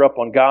cover up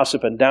on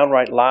gossip and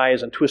downright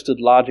lies and twisted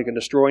logic and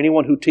destroy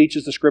anyone who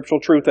teaches the scriptural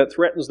truth that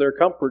threatens their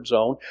comfort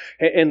zone.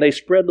 And they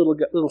spread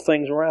little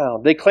things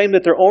around. They claim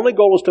that their only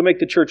goal is to make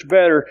the church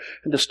better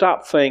and to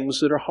stop things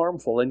that are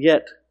harmful. And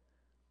yet,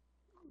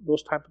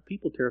 those type of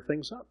people tear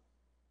things up.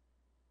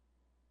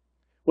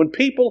 When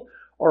people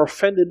are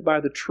offended by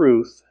the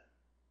truth,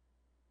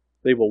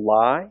 they will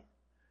lie,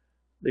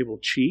 they will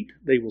cheat,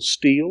 they will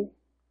steal,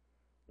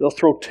 they'll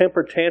throw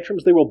temper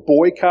tantrums. They will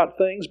boycott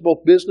things,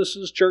 both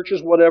businesses,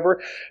 churches,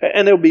 whatever.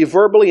 And they'll be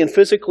verbally and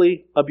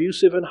physically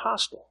abusive and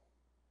hostile.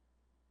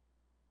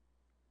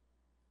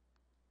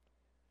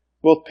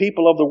 Both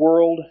people of the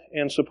world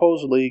and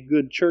supposedly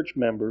good church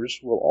members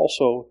will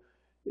also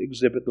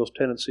exhibit those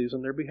tendencies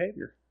in their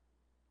behavior.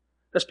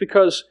 That's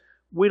because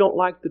we don't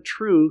like the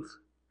truth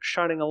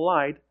shining a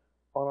light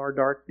on our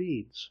dark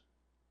deeds.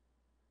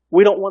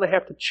 We don't want to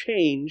have to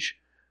change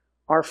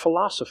our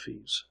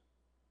philosophies.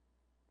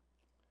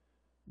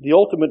 The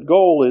ultimate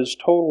goal is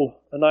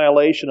total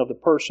annihilation of the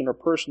person or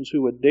persons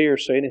who would dare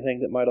say anything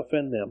that might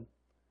offend them.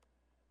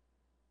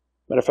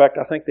 Matter of fact,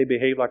 I think they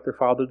behaved like their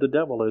father the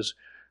devil, as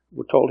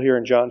we're told here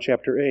in John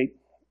chapter 8.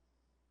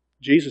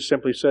 Jesus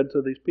simply said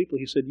to these people,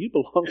 He said, you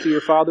belong to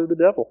your father the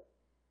devil.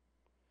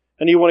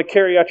 And you want to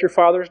carry out your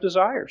father's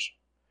desires.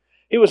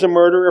 He was a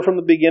murderer from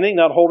the beginning,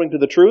 not holding to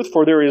the truth,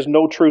 for there is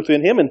no truth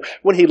in him. And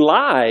when he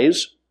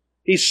lies,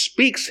 he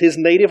speaks his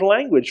native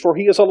language, for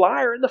he is a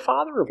liar and the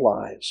father of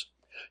lies.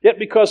 Yet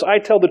because I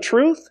tell the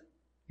truth,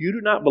 you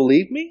do not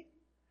believe me?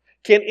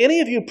 Can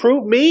any of you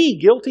prove me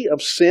guilty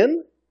of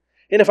sin?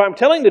 And if I'm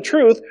telling the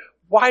truth,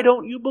 why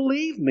don't you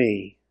believe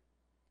me?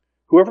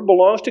 Whoever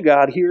belongs to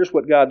God hears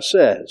what God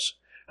says.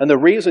 And the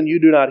reason you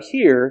do not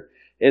hear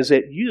is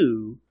that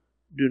you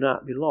do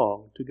not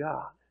belong to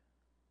God.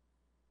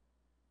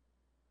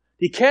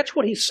 Do you catch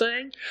what he's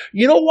saying?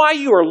 You know why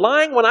you are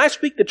lying? When I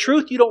speak the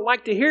truth, you don't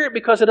like to hear it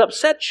because it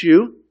upsets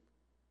you.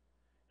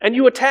 And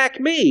you attack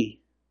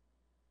me.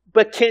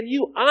 But can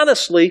you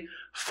honestly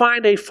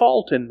find a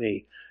fault in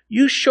me?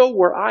 You show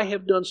where I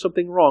have done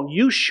something wrong.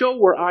 You show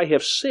where I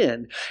have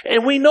sinned.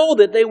 And we know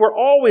that they were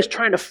always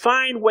trying to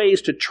find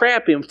ways to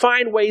trap him,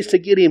 find ways to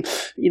get him,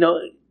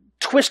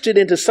 twisted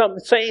into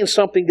saying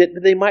something that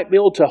they might be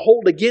able to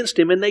hold against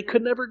him, and they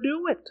could never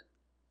do it.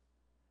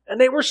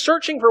 And they were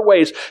searching for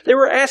ways. They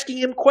were asking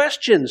him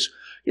questions.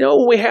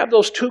 We have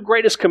those 2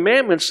 greatest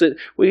commandments that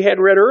we had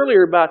read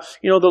earlier about,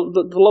 to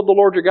love the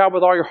Lord your God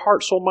with all your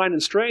heart, soul, mind,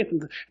 and strength,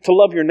 and to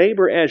love your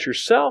neighbor as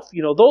yourself.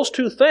 Those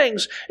 2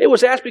 things, it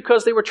was asked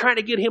because they were trying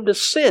to get him to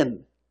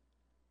sin.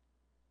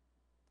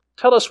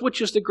 Tell us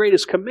which is the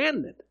greatest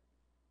commandment.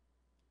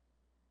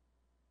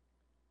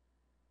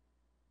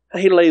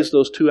 And he lays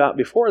those 2 out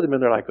before them,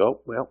 and they're like,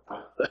 oh, well,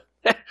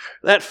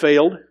 that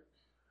failed.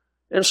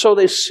 And so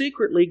they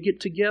secretly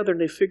get together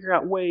and they figure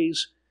out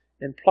ways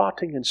and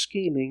plotting and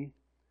scheming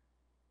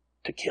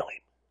to kill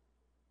him.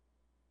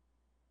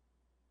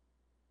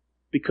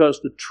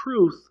 Because the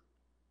truth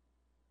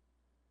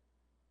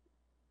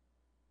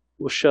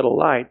will shed a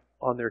light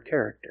on their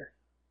character.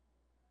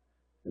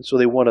 And so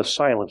they want to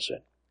silence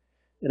it.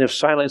 And if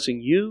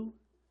silencing you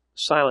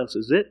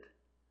silences it,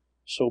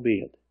 so be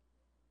it.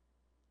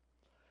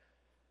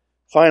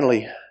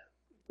 Finally,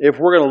 if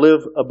we're going to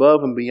live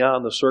above and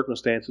beyond the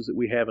circumstances that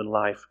we have in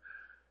life,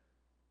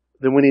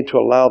 then we need to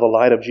allow the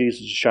light of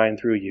Jesus to shine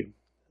through you.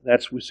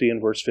 That's what we see in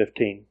verse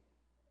 15.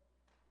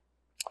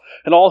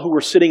 And all who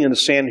were sitting in the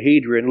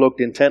Sanhedrin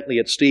looked intently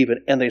at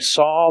Stephen, and they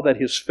saw that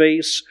his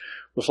face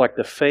was like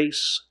the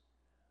face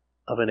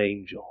of an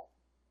angel.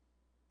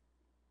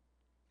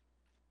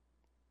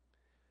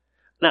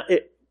 Now,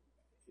 if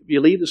you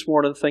leave this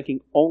morning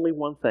thinking only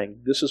one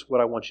thing, this is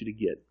what I want you to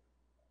get.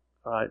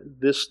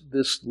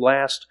 This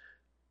last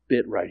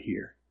bit right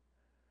here.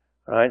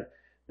 All right?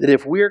 That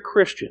if we're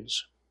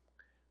Christians,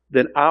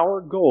 then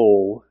our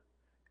goal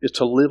is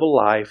to live a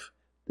life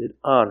that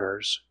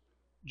honors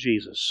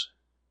Jesus.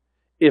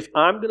 If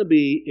I'm going to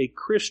be a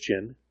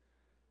Christian,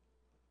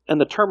 and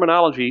the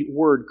terminology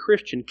word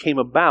Christian came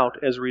about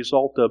as a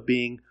result of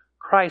being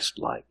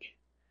Christ-like.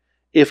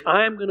 If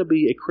I'm going to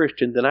be a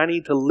Christian, then I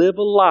need to live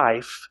a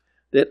life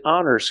that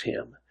honors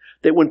Him.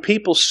 That when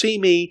people see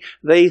me,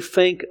 they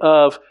think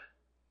of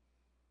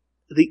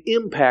the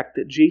impact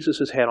that Jesus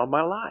has had on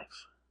my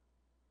life.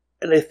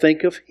 And they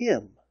think of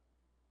Him.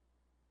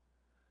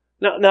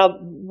 Now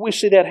we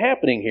see that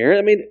happening here.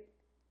 I mean,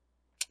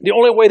 the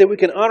only way that we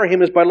can honor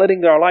Him is by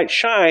letting our light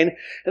shine.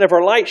 And if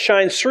our light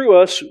shines through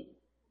us,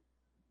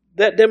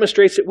 that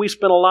demonstrates that we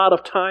spend a lot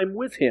of time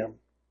with Him.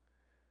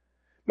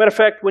 Matter of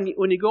fact, when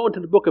you go into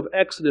the book of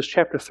Exodus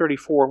chapter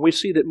 34, we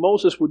see that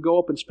Moses would go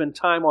up and spend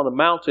time on the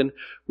mountain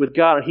with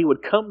God, and he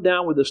would come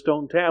down with the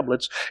stone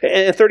tablets. And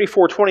in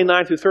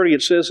 34:29 through 30,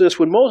 it says this: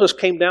 when Moses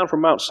came down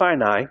from Mount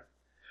Sinai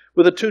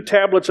with the 2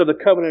 tablets of the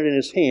covenant in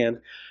his hand,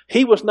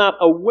 he was not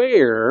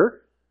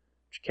aware,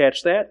 did you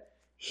catch that?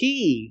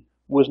 He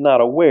was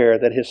not aware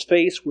that his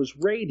face was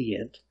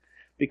radiant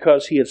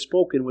because he had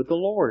spoken with the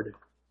Lord.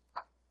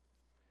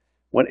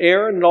 When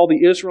Aaron and all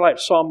the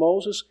Israelites saw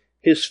Moses,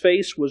 his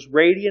face was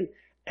radiant,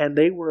 and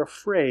they were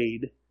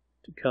afraid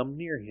to come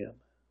near him.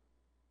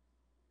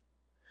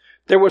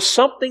 There was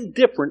something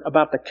different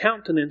about the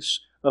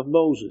countenance of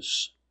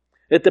Moses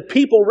that the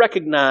people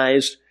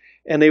recognized,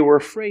 and they were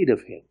afraid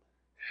of him.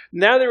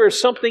 Now there is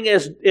something,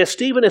 as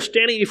Stephen is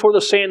standing before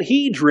the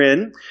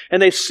Sanhedrin,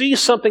 and they see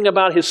something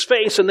about his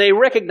face, and they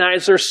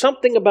recognize there's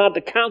something about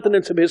the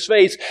countenance of his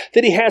face,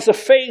 that he has a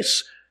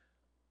face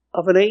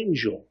of an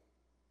angel.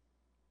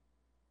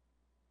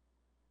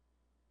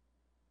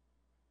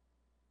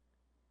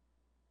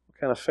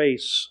 What kind of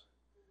face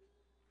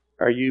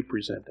are you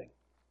presenting?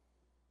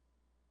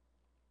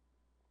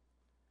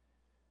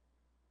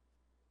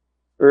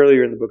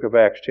 Earlier in the book of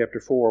Acts, chapter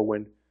 4,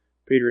 when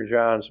Peter and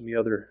John and some of the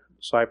other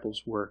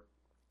disciples were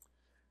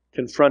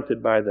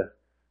confronted by the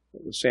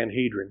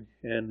Sanhedrin,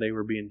 and they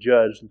were being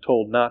judged and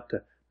told not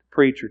to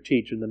preach or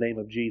teach in the name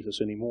of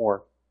Jesus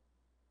anymore.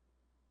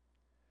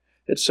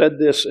 It said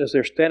this, as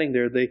they're standing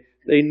there, they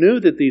knew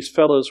that these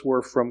fellows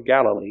were from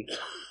Galilee.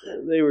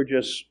 They were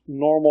just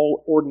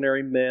normal,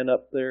 ordinary men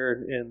up there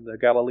in the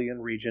Galilean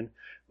region.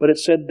 But it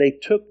said they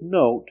took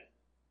note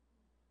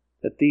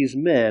that these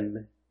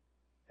men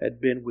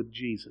had been with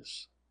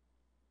Jesus.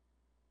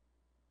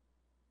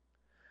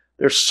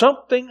 There's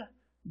something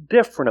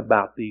different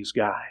about these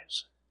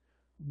guys.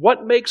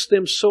 What makes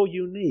them so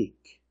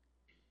unique?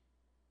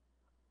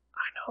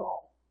 I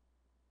know.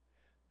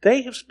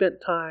 They have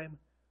spent time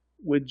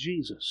with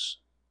Jesus.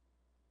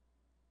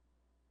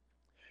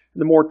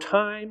 The more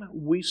time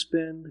we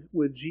spend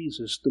with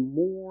Jesus, the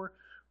more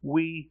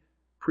we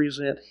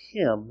present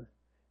Him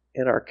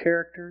in our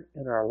character,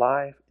 in our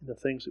life, in the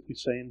things that we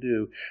say and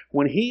do.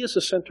 When He is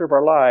the center of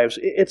our lives,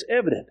 it's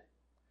evident.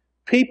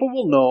 People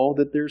will know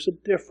that there's a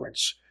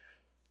difference.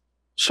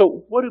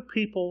 So what do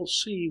people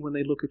see when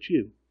they look at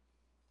you?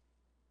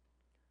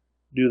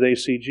 Do they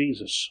see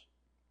Jesus?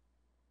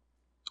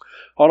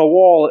 On a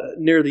wall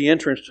near the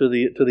entrance to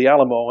the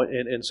Alamo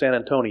in San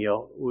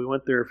Antonio, we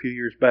went there a few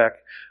years back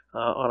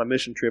on a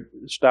mission trip,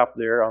 stopped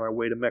there on our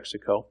way to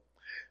Mexico.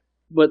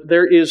 But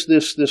there is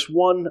this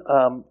one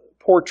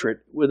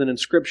portrait with an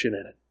inscription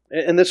in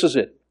it. And this is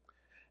it.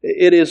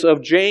 It is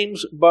of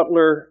James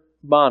Butler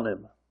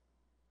Bonham.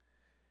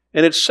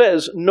 And it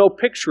says, no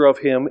picture of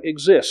him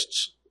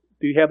exists.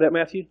 Do you have that,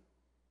 Matthew?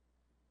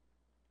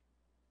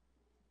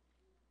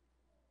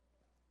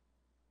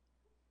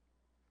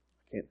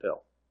 Can't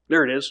tell.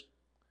 There it is.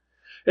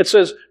 It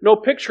says, no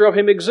picture of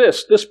him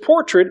exists. This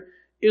portrait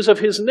is of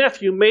his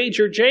nephew,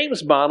 Major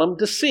James Bonham,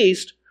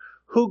 deceased,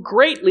 who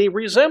greatly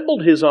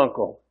resembled his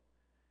uncle.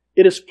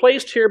 It is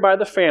placed here by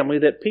the family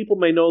that people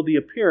may know the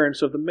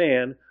appearance of the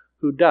man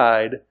who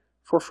died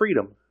for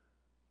freedom.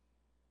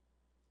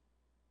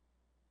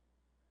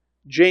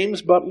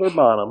 James Butler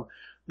Bonham,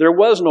 there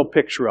was no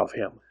picture of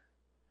him,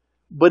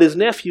 but his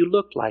nephew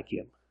looked like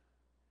him.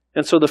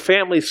 And so the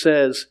family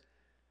says,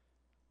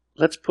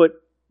 let's put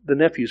the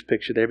nephew's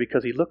picture there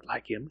because he looked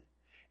like him.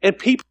 And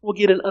people will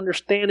get an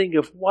understanding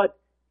of what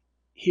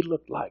he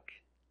looked like.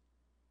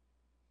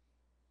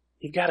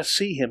 You've got to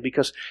see him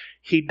because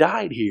he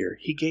died here.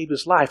 He gave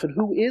his life. And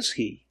who is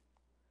he?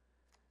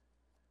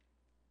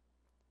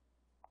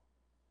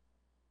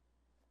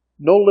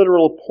 No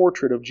literal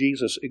portrait of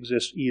Jesus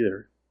exists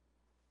either.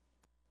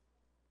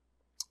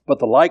 But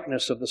the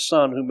likeness of the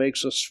Son who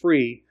makes us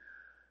free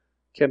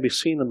can be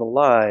seen in the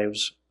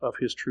lives of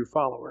His true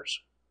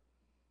followers.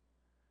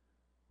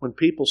 When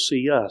people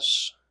see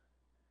us,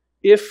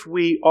 if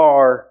we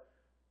are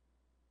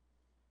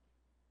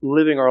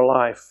living our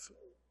life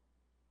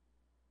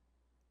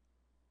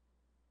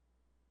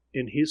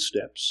in His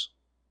steps,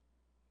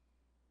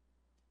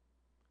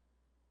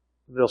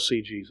 they'll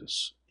see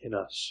Jesus in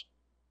us.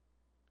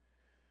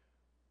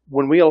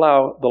 When we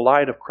allow the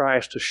light of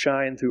Christ to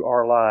shine through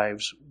our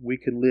lives, we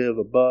can live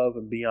above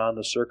and beyond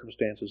the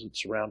circumstances that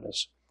surround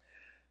us.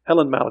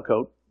 Helen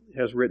Mallicote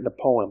has written a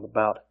poem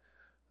about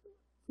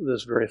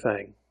this very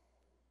thing.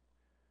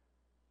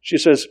 She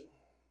says,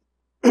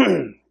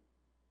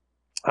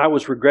 I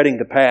was regretting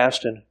the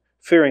past and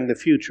fearing the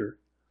future.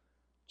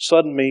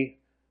 Suddenly,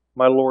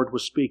 my Lord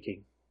was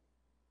speaking.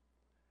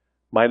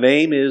 My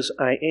name is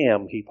I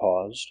Am, He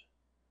paused.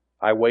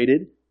 I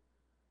waited.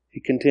 He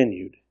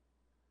continued.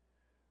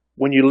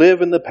 When you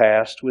live in the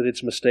past with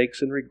its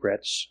mistakes and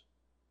regrets,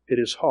 it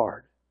is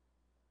hard.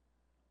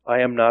 I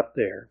am not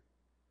there.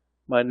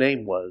 My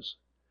name was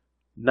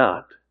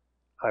not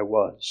I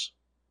was.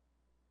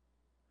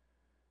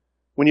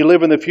 When you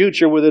live in the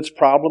future with its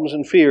problems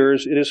and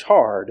fears, it is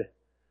hard.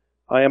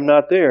 I am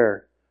not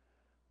there.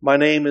 My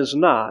name is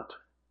not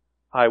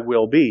I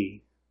will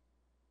be.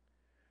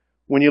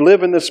 When you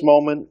live in this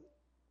moment,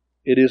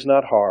 it is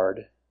not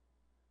hard.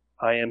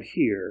 I am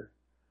here.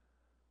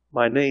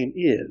 My name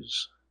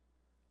is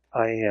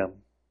I am.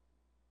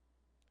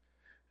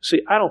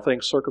 See, I don't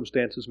think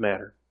circumstances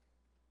matter.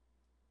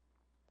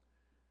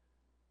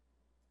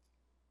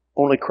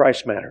 Only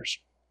Christ matters.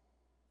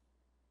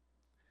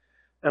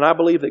 And I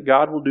believe that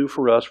God will do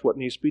for us what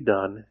needs to be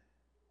done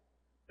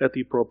at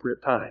the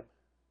appropriate time.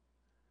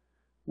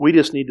 We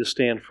just need to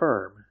stand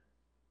firm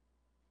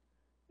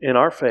in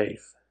our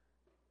faith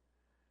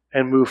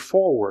and move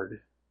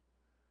forward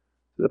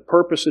to the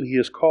purpose that He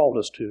has called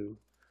us to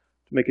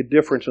make a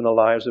difference in the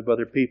lives of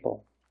other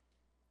people.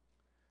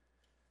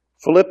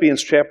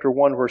 Philippians chapter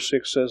 1 verse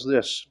 6 says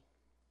this,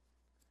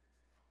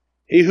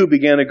 He who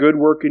began a good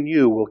work in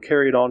you will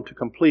carry it on to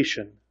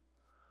completion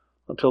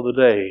until the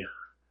day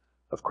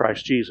of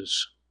Christ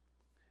Jesus.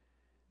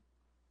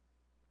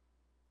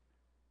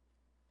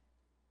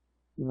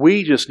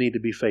 We just need to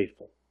be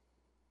faithful.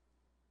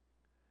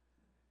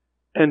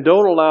 And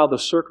don't allow the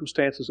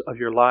circumstances of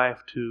your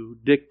life to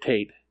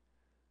dictate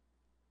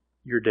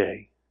your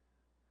day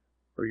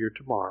or your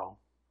tomorrow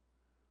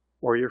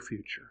or your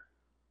future.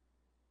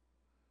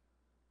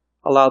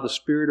 Allow the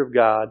Spirit of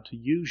God to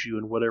use you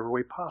in whatever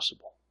way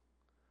possible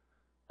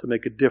to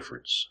make a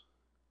difference,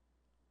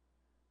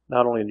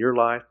 not only in your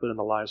life, but in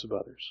the lives of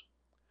others.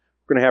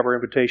 We're going to have our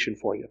invitation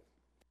for you.